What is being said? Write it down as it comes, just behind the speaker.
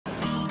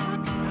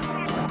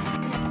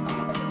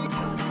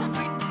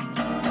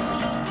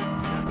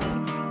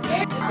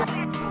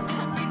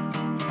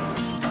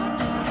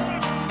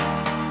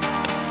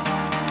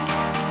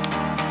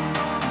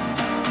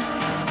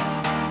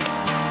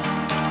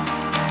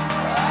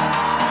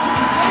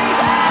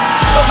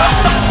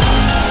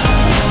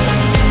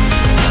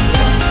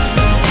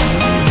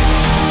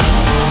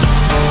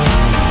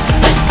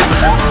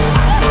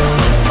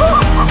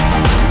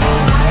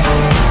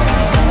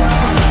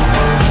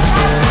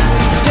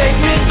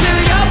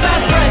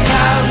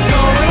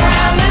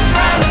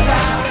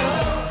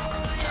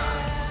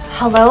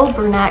Hello,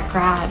 Burnett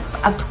grads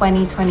of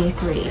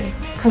 2023.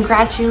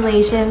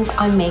 Congratulations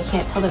on making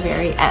it till the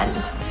very end.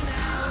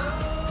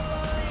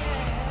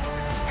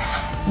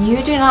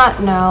 You do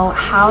not know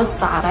how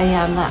sad I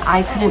am that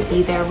I couldn't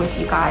be there with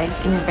you guys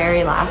in your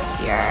very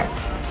last year.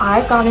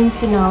 I've gotten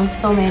to know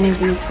so many of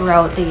you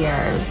throughout the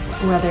years,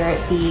 whether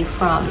it be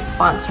from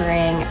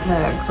sponsoring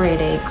the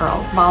grade 8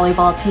 girls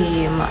volleyball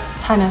team,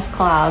 tennis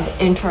club,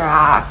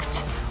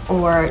 Interact,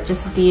 or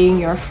just being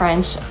your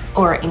French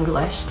or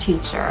English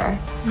teacher.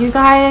 You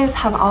guys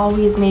have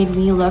always made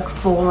me look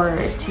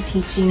forward to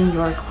teaching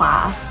your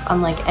class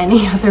unlike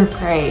any other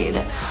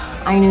grade.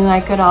 I knew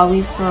I could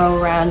always throw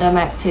random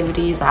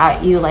activities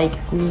at you like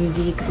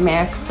musique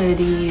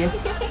mercredi,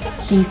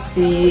 qui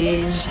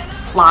suis-je,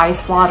 fly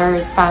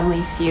swatters,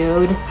 family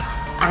feud,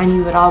 and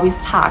you would always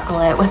tackle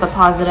it with a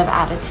positive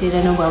attitude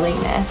and a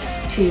willingness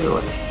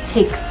to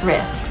take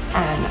risks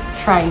and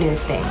try new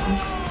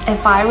things.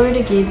 If I were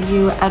to give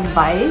you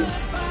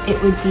advice, it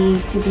would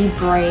be to be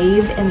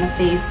brave in the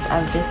face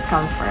of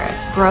discomfort.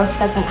 Growth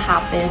doesn't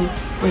happen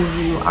when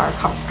you are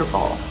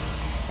comfortable.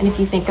 And if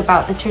you think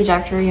about the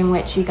trajectory in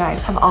which you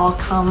guys have all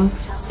come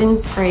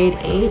since grade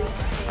 8,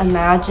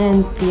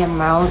 imagine the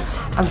amount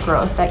of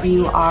growth that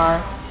you are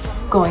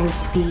going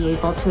to be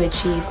able to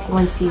achieve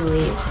once you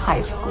leave high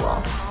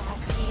school.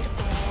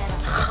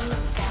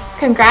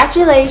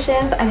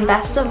 Congratulations and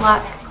best of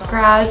luck,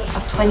 grads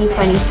of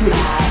 2023.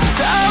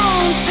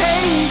 Don't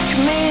take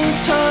me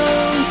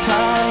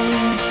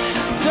tongue-tied.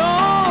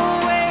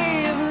 Don't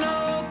wave no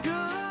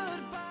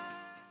goodbye.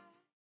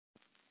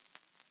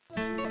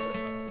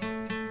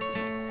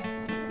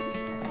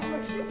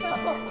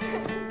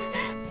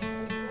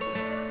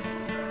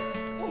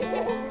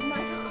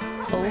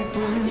 Hope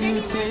when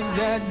you take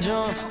that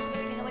jump,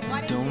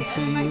 don't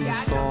feel the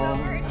fall.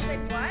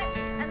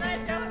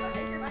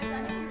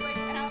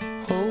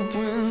 Hope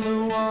when the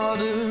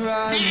water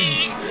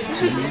rises.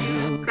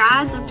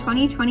 Grads of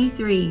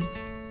 2023.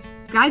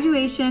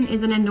 Graduation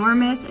is an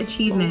enormous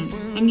achievement,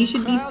 and you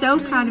should be so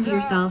proud of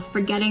yourself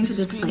for getting to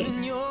this place.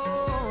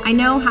 I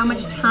know how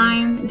much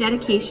time,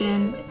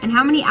 dedication, and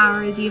how many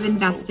hours you've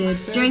invested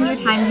during your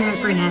time here at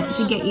Burnett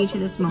to get you to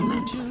this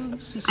moment.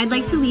 I'd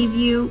like to leave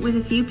you with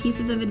a few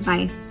pieces of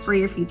advice for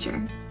your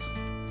future.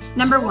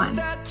 Number 1,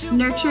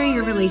 nurture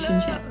your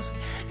relationships.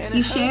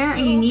 You share a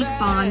unique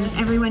bond with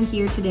everyone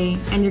here today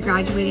and your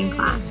graduating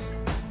class.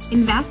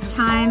 Invest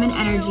time and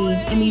energy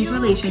in these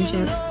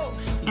relationships,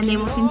 and they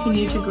will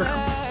continue to grow.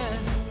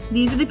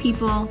 These are the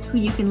people who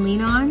you can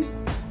lean on,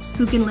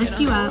 who can lift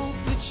you up,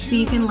 who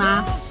you can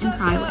laugh and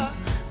cry with.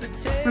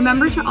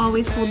 Remember to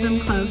always hold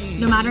them close,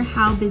 no matter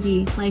how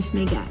busy life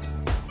may get.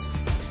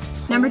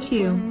 Number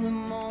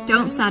 2,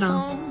 don't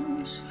settle.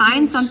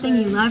 Find something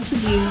you love to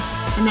do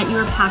and that you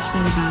are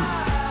passionate about.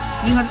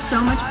 You have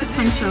so much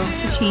potential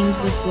to change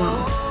this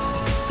world.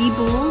 Be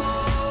bold,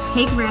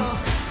 take risks,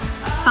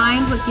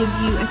 find what gives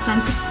you a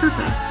sense of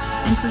purpose,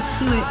 and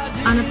pursue it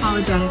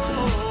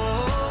unapologetically.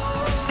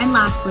 And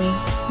lastly,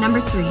 number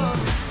 3,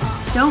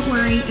 don't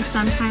worry if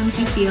sometimes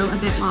you feel a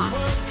bit lost.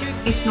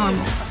 It's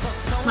normal.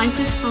 Life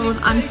is full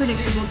of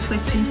unpredictable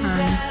twists and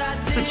turns,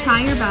 but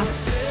try your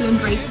best to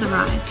embrace the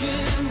ride.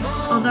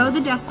 Although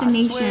the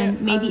destination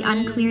may be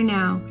unclear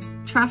now,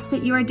 trust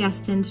that you are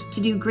destined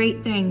to do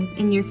great things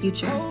in your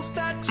future.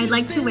 I'd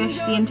like to wish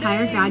the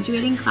entire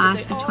graduating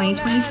class of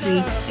 2023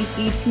 a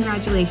huge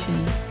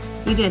congratulations.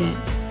 You did it.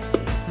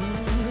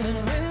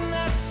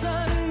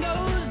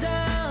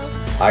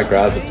 Hi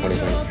grads of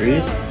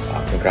 2023,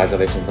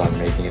 congratulations on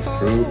making it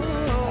through.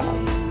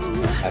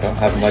 I don't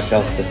have much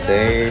else to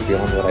say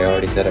beyond what I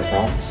already said at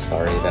prom.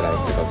 Sorry that I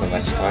took up so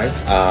much time.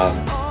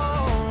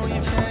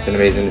 It's been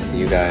amazing to see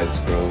you guys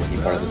grow, be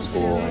part of the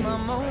school, and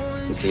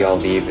to see y'all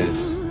leave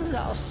is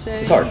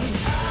hard.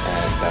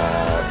 And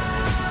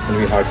it's going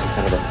to be hard to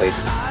kind of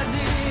replace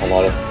a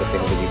lot of the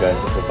things that you guys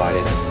have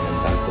provided and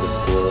done for the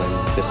school and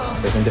just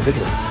as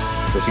individuals.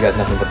 Wish you guys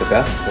nothing but the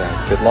best.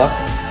 Good luck.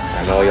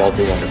 I know y'all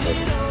do wonderful.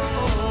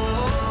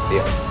 See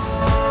ya.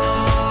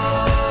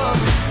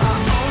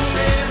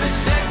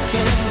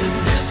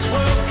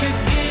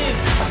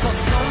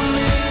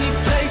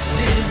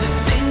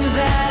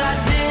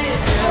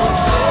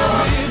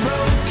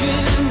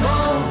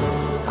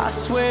 I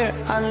swear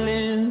I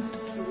lived.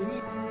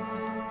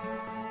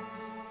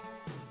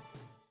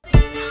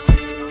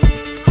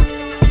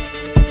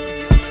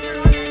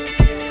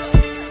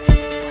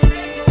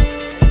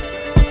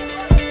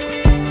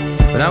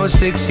 When I was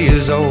 6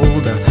 years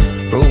old,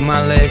 I broke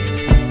my leg.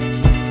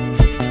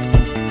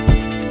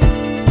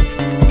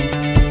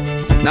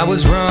 And I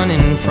was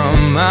running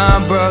from my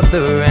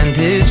brother and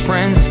his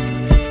friends,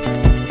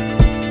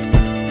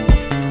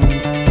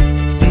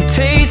 and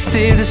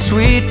tasted the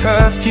sweet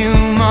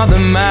perfume of the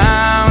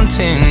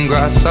mountain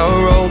grass I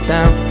rolled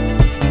down.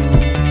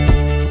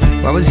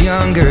 I was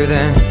younger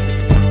then.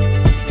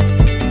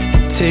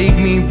 Take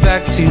me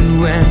back to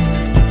when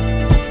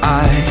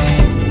I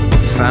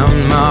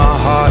found my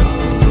heart,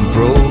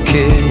 broke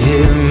it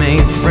here,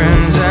 made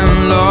friends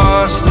and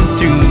lost them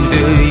through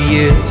the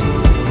years.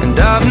 And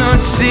I've not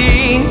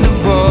seen the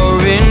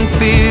boring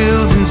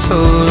fields in so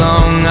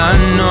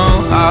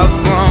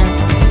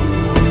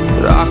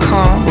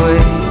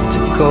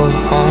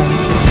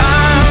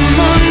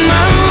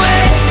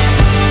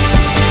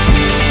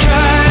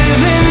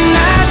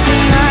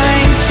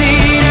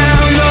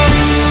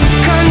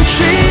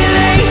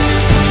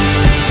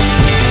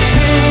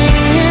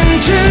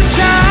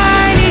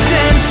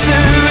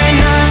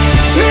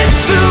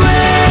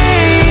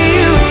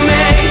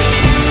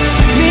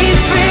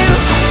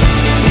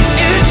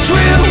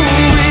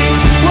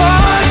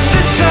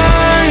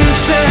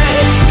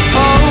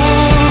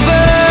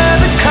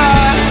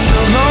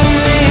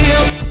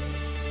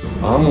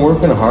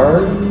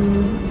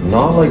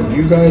like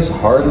you guys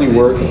hardly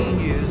working.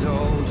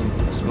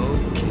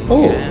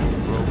 Oh,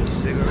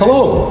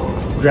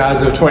 hello,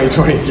 grads of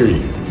 2023.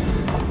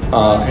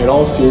 In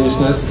all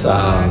seriousness,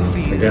 I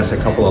guess a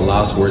couple of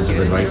last words of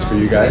advice for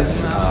you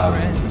guys.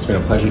 It's been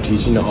a pleasure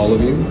teaching to all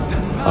of you.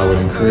 I would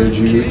encourage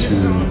you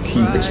to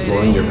keep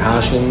exploring your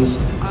passions,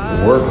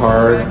 work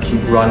hard,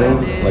 keep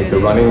running like the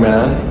running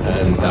man,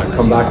 and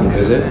come back and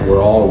visit.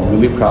 We're all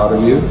really proud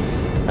of you.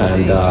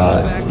 And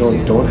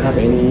don't have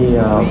any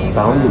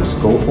boundaries.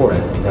 Go for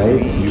it,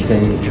 right? You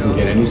can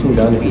get anything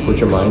done if you put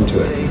your mind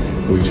to it.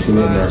 We've seen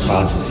it in our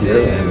classes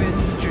here,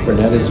 and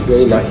Burnett is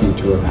very lucky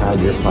to have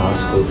had your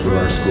class go through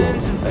our school.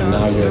 And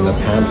now you're in the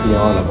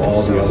pantheon of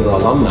all the other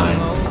alumni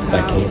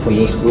that came from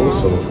this school,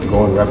 so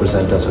go and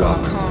represent us well.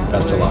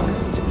 Best of luck.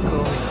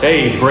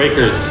 Hey,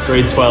 Breakers,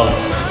 grade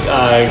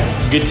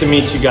 12s. Good to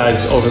meet you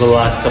guys over the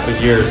last couple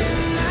of years.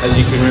 As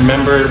you can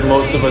remember,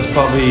 most of us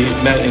probably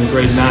met in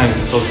grade 9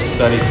 in social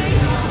studies.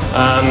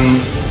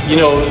 You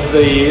know,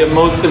 the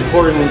most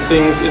important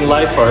things in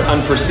life are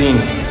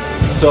unforeseen.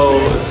 So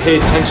pay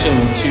attention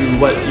to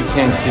what you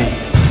can see.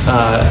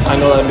 I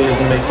know that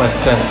doesn't make much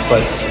sense,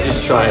 but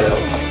just try it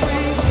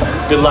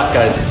out. Good luck,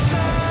 guys.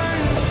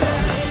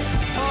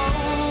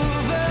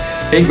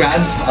 Hey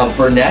grads of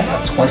Burnett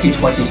of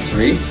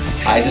 2023.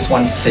 I just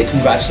wanted to say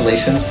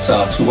congratulations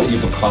to what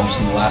you've accomplished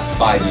in the last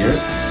 5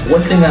 years.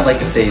 One thing I'd like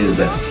to say is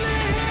this: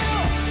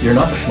 you're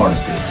not the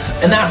smartest group,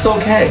 and that's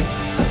okay.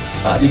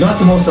 You're not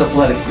the most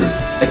athletic group.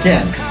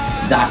 Again,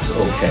 that's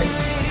okay.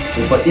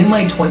 But in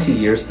my 20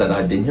 years that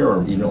I've been here,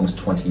 or even almost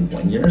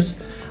 21 years,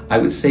 I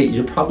would say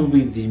you're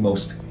probably the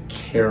most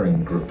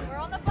caring group.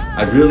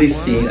 I've really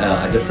seen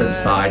a different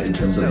side in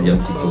terms of young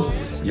people's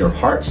your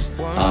hearts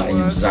and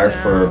your desire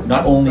for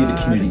not only the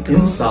community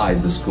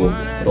inside the school,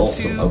 but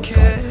also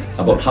outside,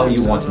 about how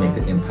you want to make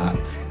the impact.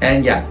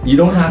 And yeah, you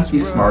don't have to be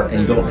smart and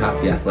you don't have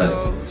to be athletic,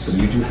 but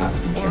you do have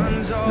to be caring.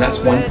 And that's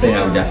one thing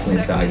I would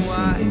definitely say I've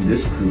seen in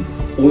this group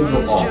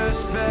overall,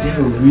 is you have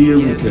a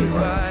really good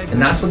heart. And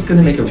that's what's going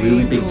to make a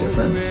really big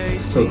difference.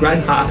 So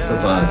grad class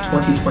of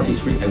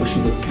 2023, I wish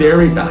you the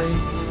very best,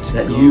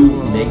 that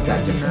you make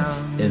that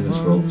difference in this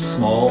world,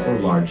 small or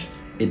large.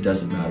 It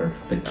doesn't matter,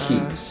 but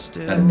keep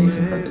that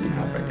amazing heart that you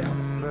have right now.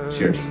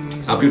 Cheers.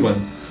 Have a good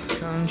one.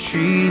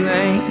 Country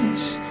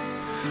lanes,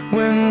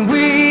 when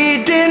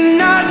we did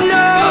not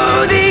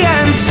know the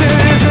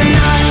answers, and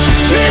I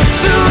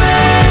missed the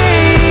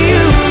way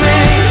you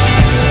make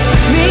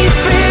me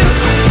feel.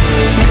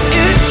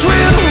 It's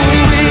real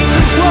when we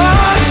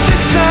watch the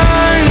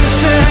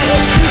sunset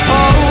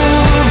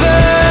over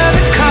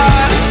the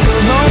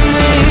castle on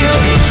the hill.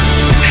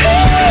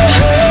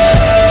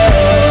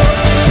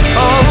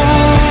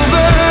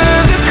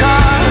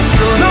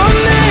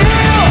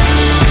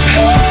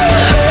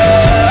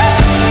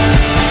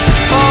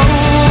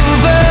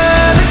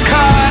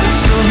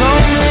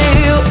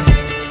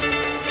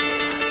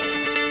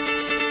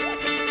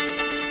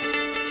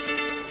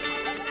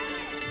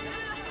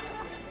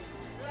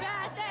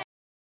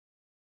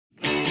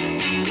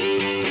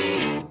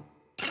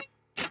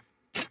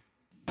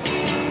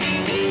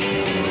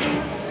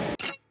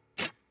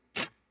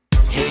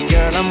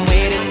 I'm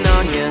waiting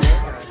on you,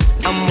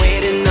 I'm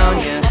waiting on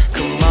you.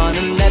 Come on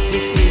and let me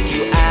sneak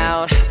you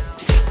out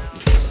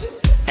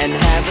and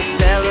have a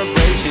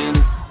celebration,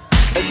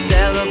 a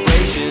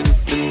celebration.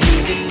 The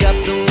music up,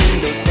 the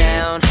windows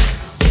down.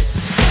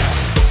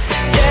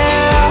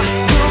 Yeah,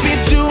 we'll be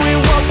doing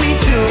what we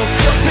do,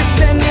 just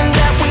pretending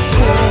that we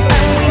cool,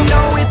 and we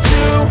know it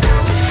too.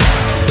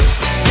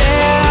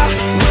 Yeah,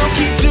 we'll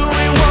keep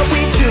doing what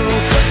we do,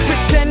 just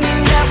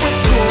pretending that we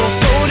cool.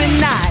 So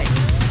tonight,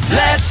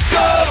 let's go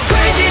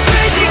crazy,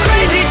 crazy,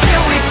 crazy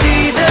till we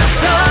see the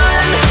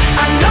sun.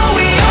 I know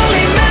we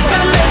only met,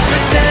 but let's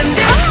pretend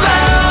it's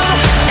love,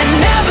 and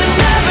never,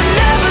 never,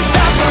 never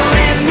stop for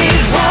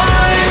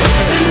anyone.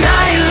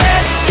 Tonight,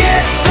 let's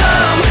get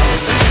some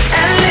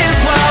and live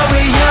while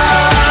we're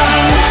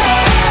young.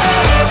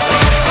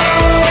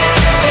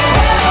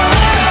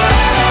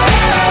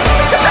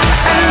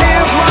 And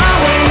live while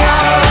we're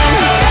young.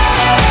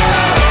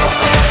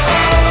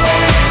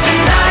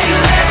 Tonight,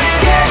 let's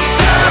get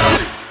some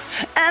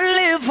and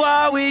live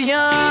while we're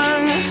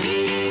young.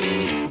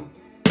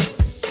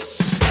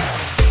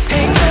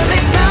 Hey girl,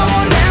 it's now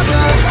or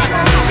never.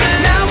 It's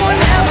now or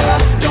never.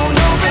 Don't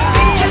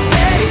overthink, just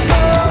let it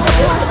go.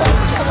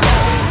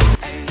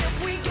 And if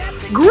we get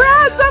to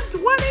Grads of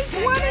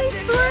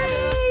 2023!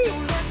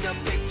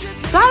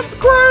 That's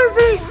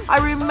crazy! I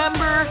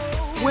remember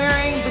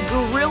wearing the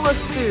gorilla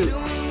suit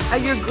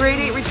at your grade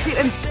 8 retreat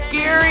and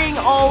scaring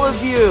all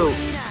of you.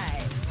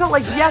 Felt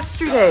like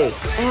yesterday,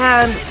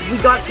 and we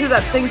got through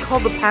that thing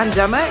called the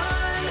pandemic.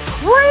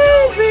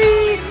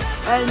 Crazy!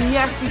 And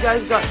yes, you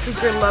guys got through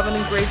grade 11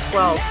 and grade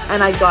 12,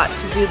 and I got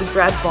to do the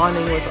grad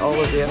bonding with all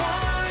of you.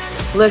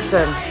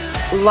 Listen,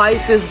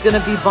 life is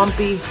gonna be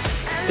bumpy,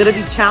 it's gonna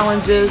be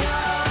challenges,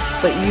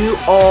 but you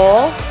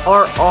all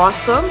are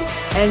awesome,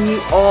 and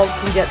you all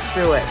can get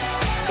through it.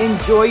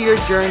 Enjoy your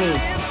journey,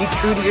 be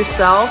true to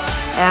yourself,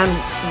 and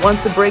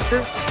once a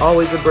breaker,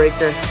 always a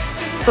breaker.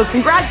 So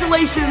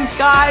congratulations,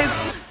 guys!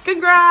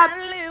 Congrats!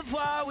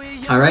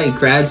 All right,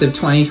 grads of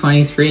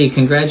 2023,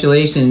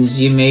 congratulations,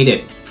 you made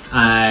it.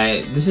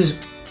 This is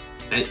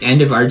the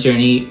end of our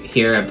journey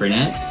here at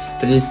Burnett,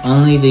 but it is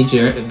only the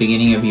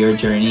beginning of your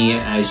journey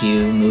as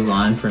you move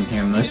on from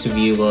here. Most of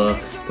you will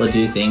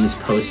do things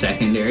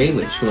post-secondary,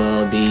 which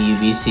will be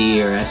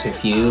UBC or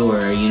SFU or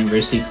a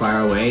university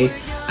far away.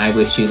 I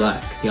wish you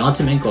luck. The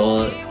ultimate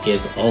goal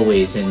is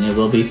always, and it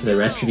will be for the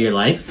rest of your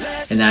life,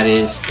 and that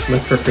is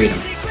look for freedom.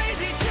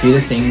 Do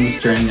the things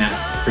during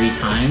that free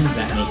time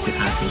that make you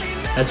happy.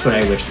 That's what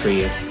I wish for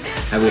you.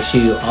 I wish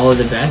you all of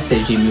the best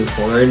as you move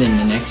forward in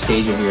the next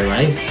stage of your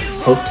life.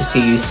 Hope to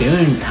see you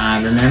soon.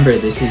 Remember,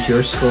 this is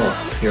your school.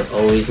 You're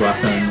always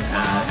welcome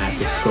at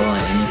the school,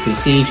 and if we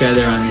see each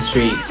other on the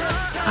streets,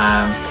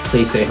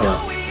 please say hello.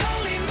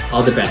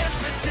 All the best.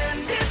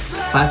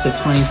 Class of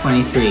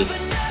 2023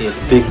 is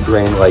Big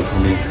brain like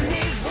me.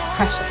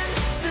 Precious.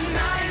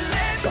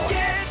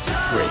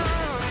 Great.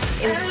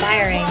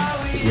 Inspiring.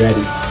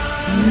 Ready.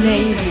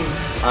 Amazing.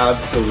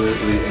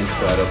 Absolutely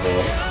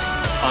incredible.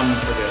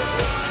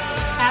 Unforgettable.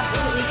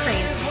 Absolutely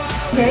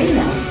crazy. Very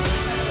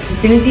nice.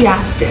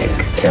 Enthusiastic.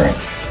 Caring.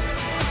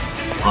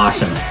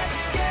 awesome.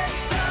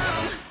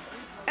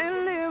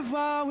 And live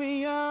while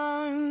we are